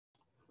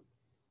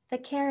The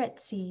Carrot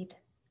Seed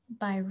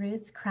by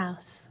Ruth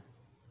Krauss.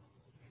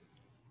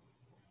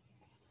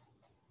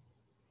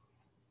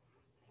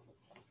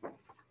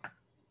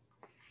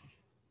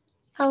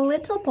 A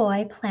little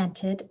boy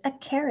planted a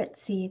carrot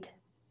seed.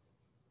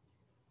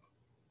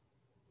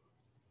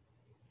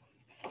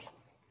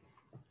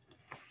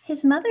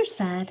 His mother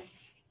said,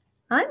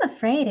 "I'm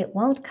afraid it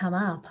won't come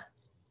up."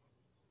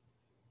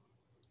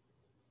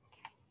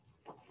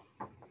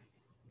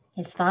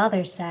 His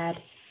father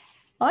said,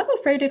 "I'm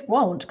afraid it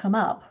won't come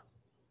up."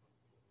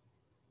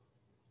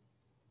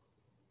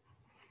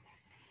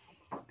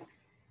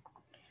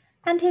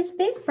 And his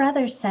big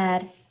brother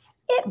said,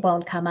 "It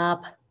won't come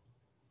up."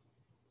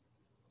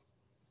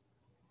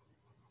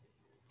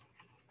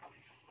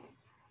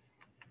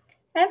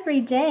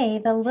 Every day,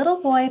 the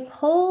little boy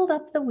pulled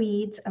up the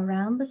weeds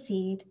around the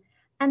seed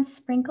and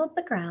sprinkled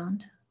the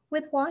ground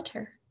with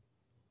water.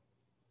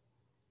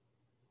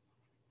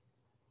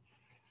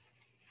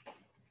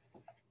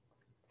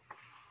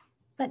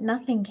 But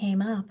nothing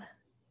came up.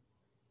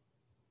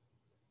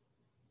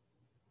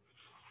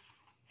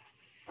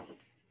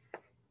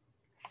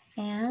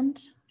 And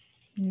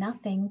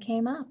nothing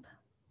came up.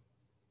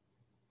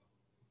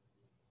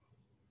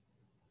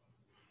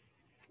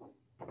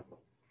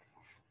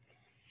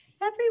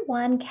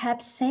 Everyone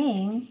kept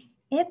saying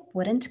it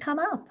wouldn't come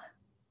up.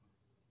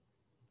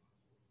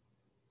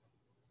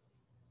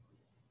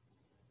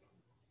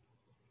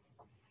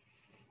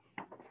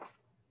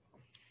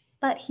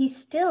 But he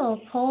still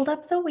pulled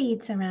up the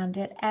weeds around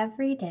it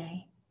every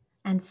day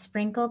and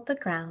sprinkled the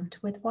ground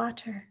with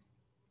water.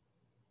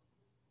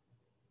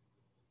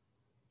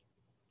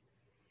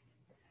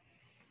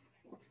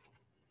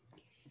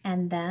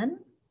 And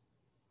then,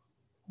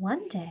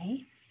 one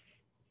day,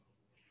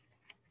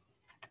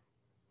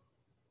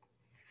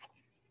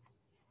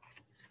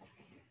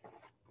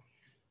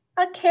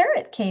 a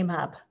carrot came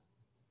up.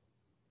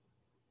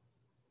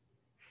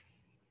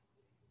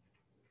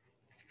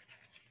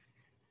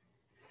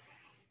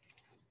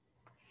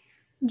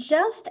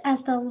 Just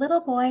as the little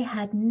boy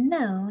had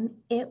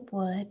known it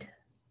would.